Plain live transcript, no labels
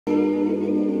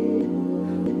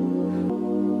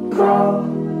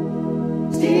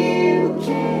Still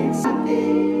can't stop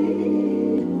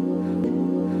it.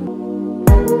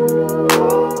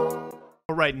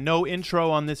 All right, no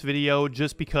intro on this video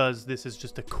just because this is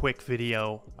just a quick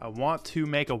video. I want to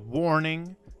make a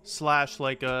warning slash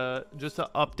like just an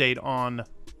update on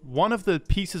one of the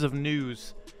pieces of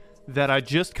news that I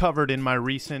just covered in my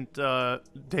recent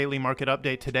daily market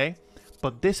update today.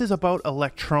 But this is about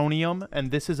Electroneum, and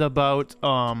this is about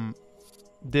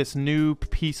this new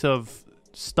piece of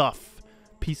stuff,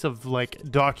 piece of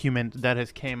like document that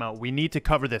has came out. We need to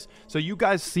cover this. So you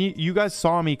guys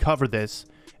saw me cover this,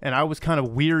 and I was kind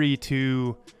of weary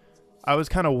to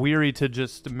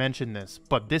just mention this,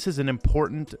 but this is an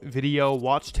important video.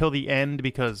 Watch till the end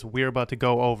because we're about to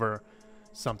go over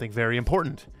something very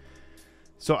important.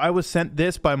 So I was sent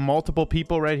this by multiple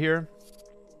people right here.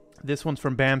 This one's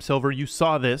from Bam Silver. You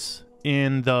saw this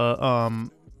in the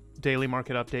daily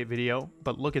market update video,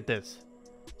 but look at this.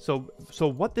 So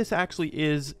what this actually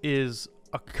is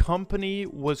a company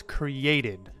was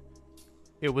created.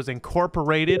 It was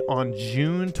incorporated on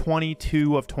June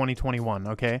 22 of 2021,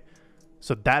 okay?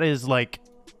 So that is like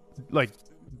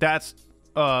that's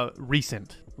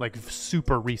recent, like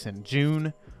super recent.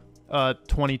 June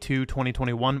 22,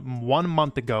 2021, 1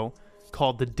 month ago,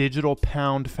 called the Digital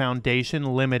Pound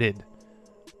Foundation Limited.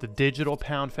 The Digital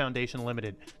Pound Foundation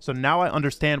Limited. So now I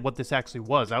understand what this actually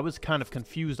was. I was kind of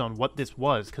confused on what this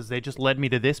was because they just led me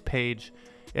to this page.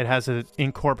 It has an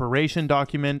incorporation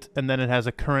document, and then it has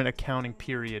a current accounting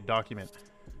period document.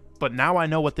 But now I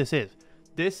know what this is.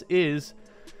 This is,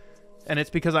 and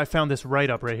it's because I found this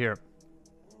write-up right here.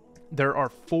 There are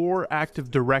 4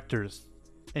 active directors.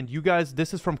 And you guys,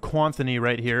 this is from Quanthony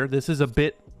right here. This is a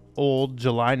bit old,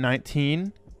 July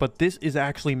 19, but this is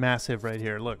actually massive right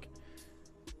here. Look.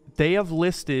 They have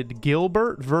listed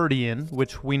Gilbert Verdian,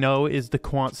 which we know is the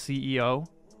Quant CEO,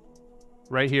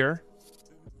 right here.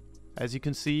 As you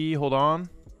can see, hold on.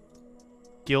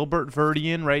 Gilbert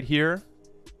Verdian right here.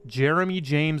 Jeremy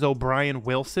James O'Brien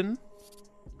Wilson,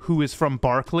 who is from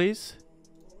Barclays.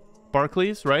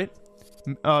 Barclays, right?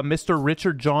 Mr.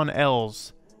 Richard John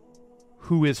Ells,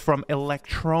 who is from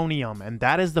Electroneum. And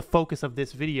that is the focus of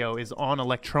this video, is on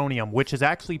Electroneum, which is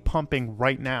actually pumping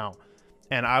right now.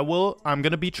 And I'm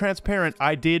going to be transparent.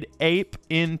 I did ape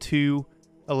into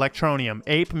Electroneum.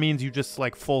 Ape means you just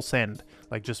like full send.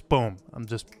 Like just boom. I'm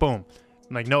just boom.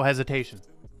 Like no hesitation.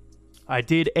 I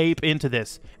did ape into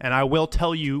this. And I will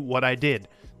tell you what I did.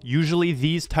 Usually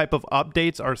these type of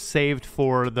updates are saved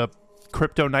for the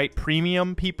Crypto Night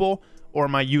Premium people or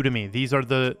my Udemy. These are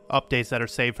the updates that are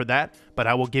saved for that. But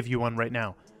I will give you one right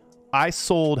now. I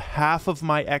sold half of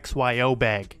my XYO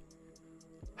bag.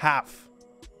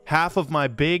 Half of my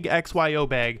big XYO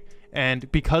bag, and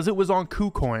because it was on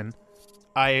KuCoin,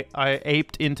 I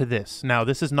aped into this. Now,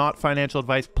 this is not financial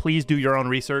advice. Please do your own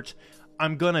research.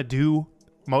 I'm going to do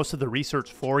most of the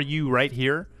research for you right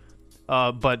here,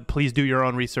 but please do your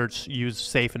own research. Use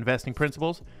safe investing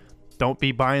principles. Don't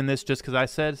be buying this just because I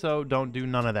said so. Don't do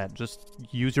none of that. Just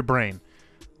use your brain.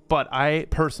 But I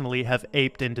personally have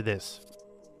aped into this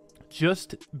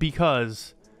just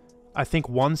because I think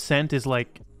 1 cent is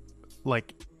like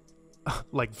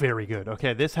very good.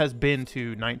 Okay, this has been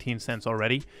to 19 cents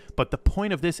already, but the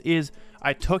point of this is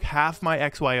I took half my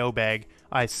XYO bag,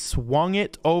 I swung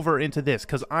it over into this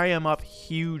because I am up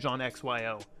huge on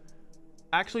XYO.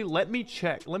 Actually, let me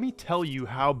tell you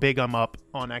how big I'm up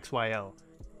on XYO.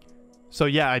 So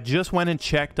yeah, I just went and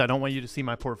checked. I don't want you to see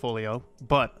my portfolio,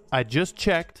 but I just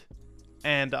checked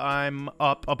and I'm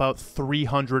up about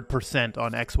 300%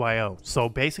 on XYO. So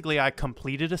basically I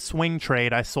completed a swing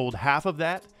trade. I sold half of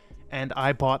that and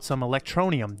I bought some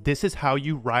Electroneum. This is how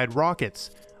you ride rockets.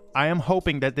 I am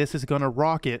hoping that this is going to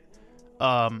rocket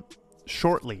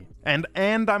shortly. And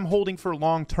I'm holding for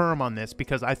long term on this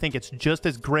because I think it's just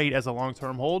as great as a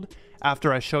long-term hold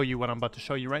after I show you what I'm about to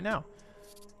show you right now.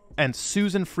 And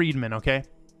Susan Friedman, okay?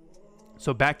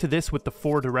 So back to this with the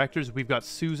 4 directors. We've got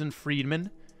Susan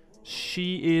Friedman.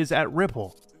 She is at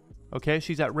Ripple. Okay,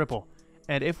 she's at Ripple.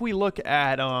 And if we look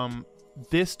at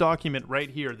this document right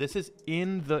here, this is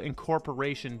in the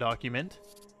incorporation document,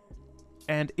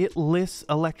 and it lists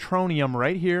Electroneum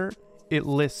right here. It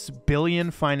lists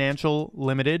Billion Financial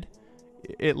Limited,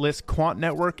 it lists Quant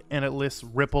Network, and it lists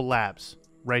Ripple Labs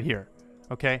right here.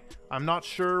 Okay, I'm not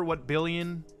sure what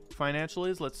Billion Financial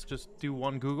is. Let's just do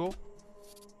one Google.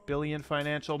 Billion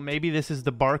Financial. Maybe this is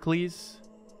the Barclays.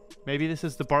 Maybe this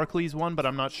is the Barclays one, but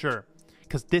I'm not sure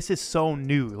because this is so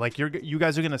new. Like you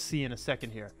guys are gonna see in a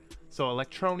second here. So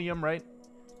Electroneum, right,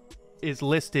 is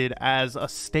listed as a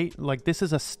this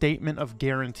is a statement of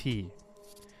guarantee.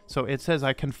 So it says,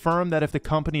 I confirm that if the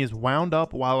company is wound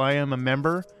up while I am a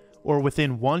member or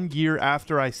within 1 year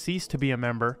after I cease to be a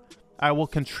member, I will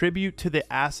contribute to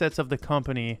the assets of the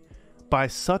company by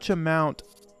such amount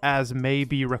as may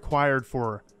be required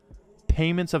for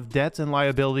payments of debts and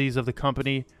liabilities of the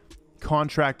company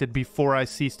contracted before I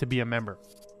cease to be a member,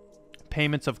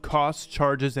 payments of costs,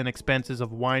 charges, and expenses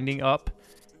of winding up,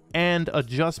 and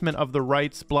adjustment of the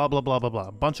rights, blah, blah, blah, blah, blah.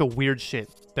 A bunch of weird shit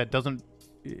that doesn't,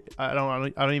 I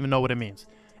don't even know what it means.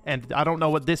 And I don't know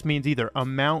what this means either.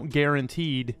 Amount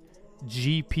guaranteed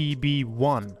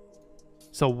GPB1.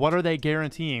 So what are they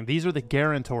guaranteeing? These are the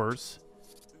guarantors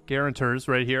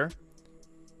right here.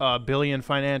 Billion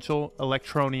Financial,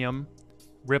 Electronium,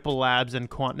 Ripple Labs, and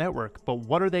Quant Network. But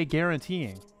what are they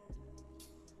guaranteeing?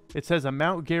 It says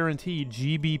amount guaranteed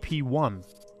GBP1.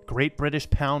 Great British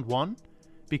Pound 1?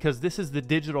 Because this is the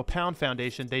Digital Pound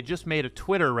Foundation. They just made a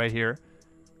Twitter right here.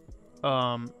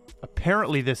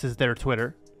 Apparently this is their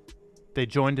Twitter. They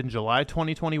joined in July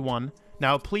 2021.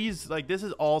 Now, please, like, this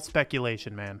is all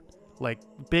speculation, man. Like,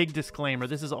 big disclaimer,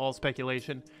 this is all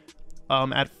speculation.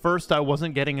 At first, I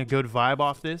wasn't getting a good vibe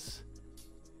off this.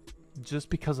 Just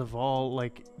because of all,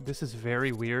 like, this is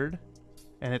very weird.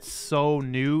 And it's so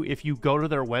new. If you go to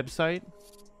their website...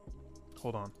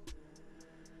 Hold on.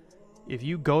 If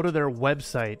you go to their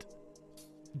website,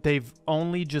 they've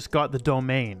only just got the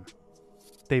domain.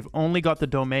 They've only got the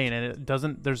domain, and it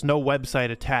doesn't... There's no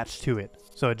website attached to it.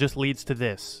 So it just leads to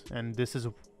this. And this is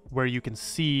where you can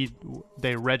see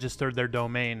they registered their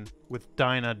domain with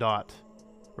Dyna.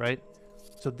 Right?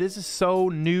 So this is so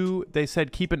new. They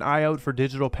said keep an eye out for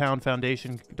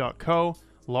digitalpoundfoundation.co.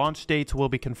 Launch dates will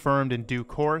be confirmed in due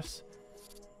course.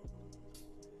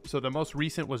 So the most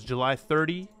recent was July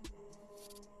 30.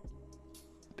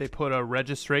 They put a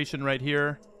registration right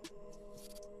here.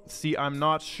 See, I'm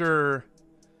not sure.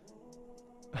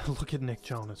 Look at Nick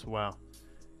Jonas. Wow.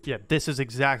 Yeah, this is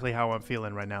exactly how I'm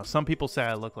feeling right now. Some people say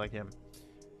I look like him.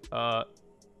 But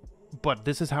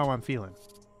this is how I'm feeling.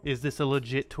 Is this a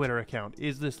legit Twitter account?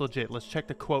 Is this legit? Let's check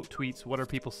the quote tweets. What are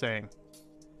people saying?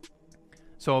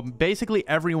 So basically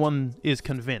everyone is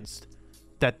convinced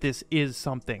that this is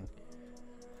something.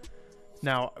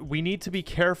 Now, we need to be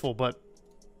careful, but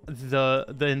the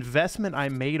investment I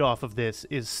made off of this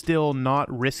is still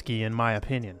not risky in my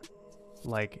opinion.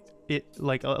 Like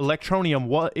Electronium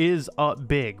is up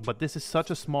big, but this is such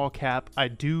a small cap.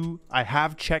 I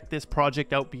have checked this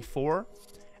project out before.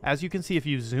 As you can see, if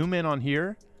you zoom in on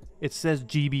here, it says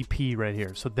GBP right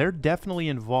here. So they're definitely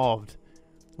involved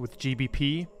with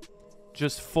GBP.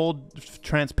 Just full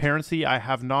transparency, I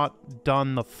have not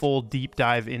done the full deep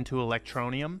dive into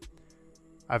Electronium.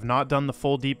 I've not done the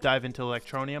full deep dive into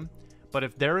Electronium. But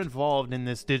if they're involved in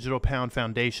this Digital Pound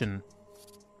Foundation,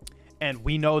 and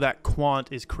we know that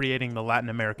Quant is creating the Latin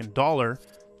American dollar,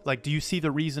 like, do you see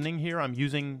the reasoning here? I'm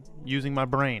using my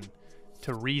brain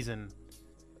to reason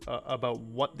about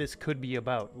what this could be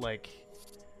about. Like,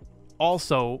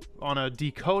 also, on a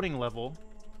decoding level,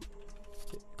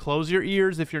 close your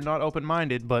ears if you're not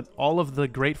open-minded, but all of the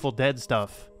Grateful Dead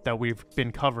stuff that we've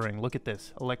been covering, look at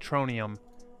this, Electronium.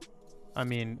 I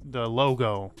mean, the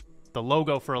logo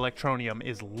for Electronium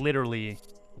is literally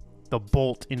the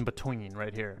bolt in between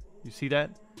right here. You see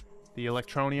that? The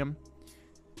Electronium.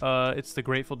 It's the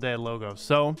Grateful Dead logo.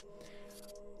 So,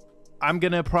 I'm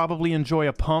going to probably enjoy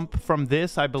a pump from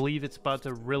this. I believe it's about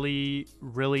to really,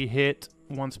 really hit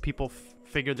once people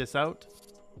figure this out.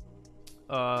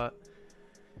 And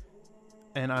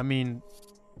I mean,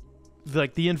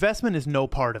 like, the investment is no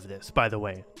part of this, by the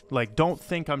way. Like, don't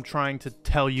think I'm trying to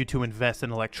tell you to invest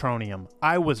in Electronium.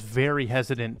 I was very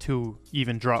hesitant to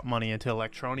even drop money into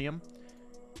Electronium.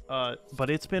 But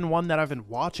it's been one that I've been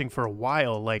watching for a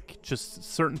while. Like, just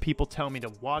certain people tell me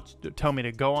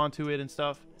to go onto it and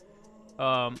stuff.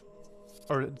 Or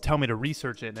tell me to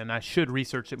research it, and I should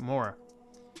research it more.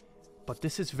 But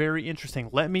this is very interesting.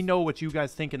 Let me know what you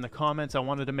guys think in the comments. I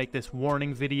wanted to make this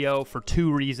warning video for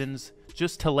 2 reasons.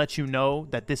 Just to let you know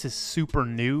that this is super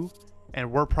new,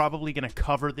 and we're probably going to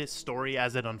cover this story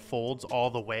as it unfolds all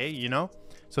the way, you know?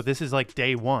 So this is like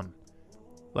day 1.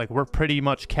 Like, we're pretty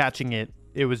much catching it.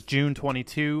 It was June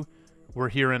 22. We're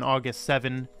here in August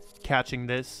 7 catching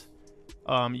this.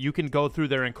 You can go through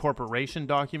their incorporation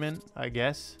document, I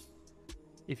guess,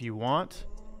 if you want.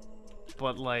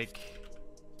 But, like,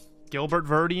 Gilbert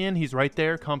Verdian, he's right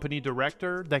there, company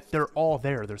director. Like, they're all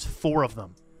there. There's 4 of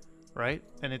them, right?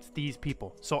 And it's these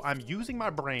people. So I'm using my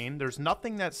brain. There's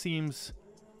nothing that seems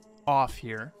off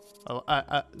here.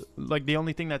 Like, the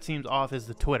only thing that seems off is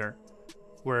the Twitter,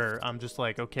 where I'm just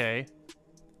like, okay,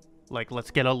 like,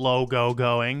 let's get a logo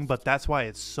going. But that's why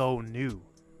it's so new.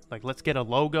 Like, let's get a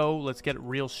logo. Let's get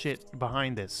real shit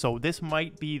behind this. So this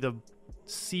might be the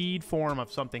seed form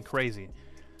of something crazy.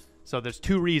 So there's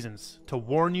 2 reasons to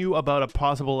warn you about a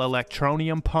possible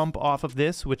electronium pump off of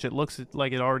this, which it looks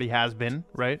like it already has been,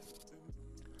 right?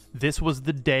 This was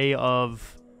the day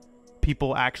of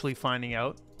people actually finding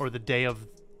out, or the day of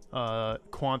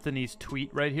Quanthony's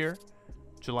tweet right here,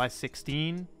 July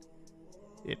 16.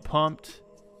 It pumped,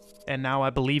 and now I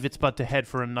believe it's about to head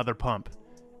for another pump.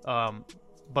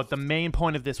 But the main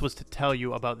point of this was to tell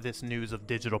you about this news of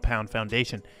Digital Pound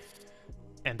Foundation.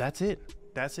 And that's it.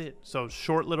 That's it. So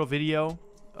short little video.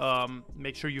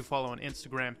 Make sure you follow on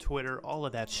Instagram, Twitter, all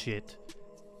of that shit.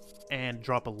 And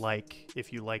drop a like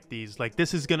if you like these. Like,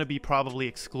 this is going to be probably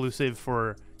exclusive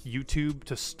for YouTube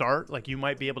to start. Like, you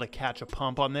might be able to catch a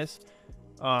pump on this.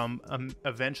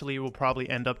 Eventually we'll probably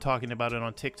end up talking about it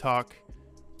on TikTok.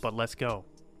 But let's go.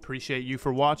 Appreciate you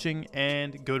for watching,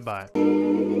 and goodbye.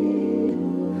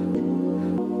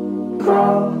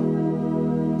 Crawl.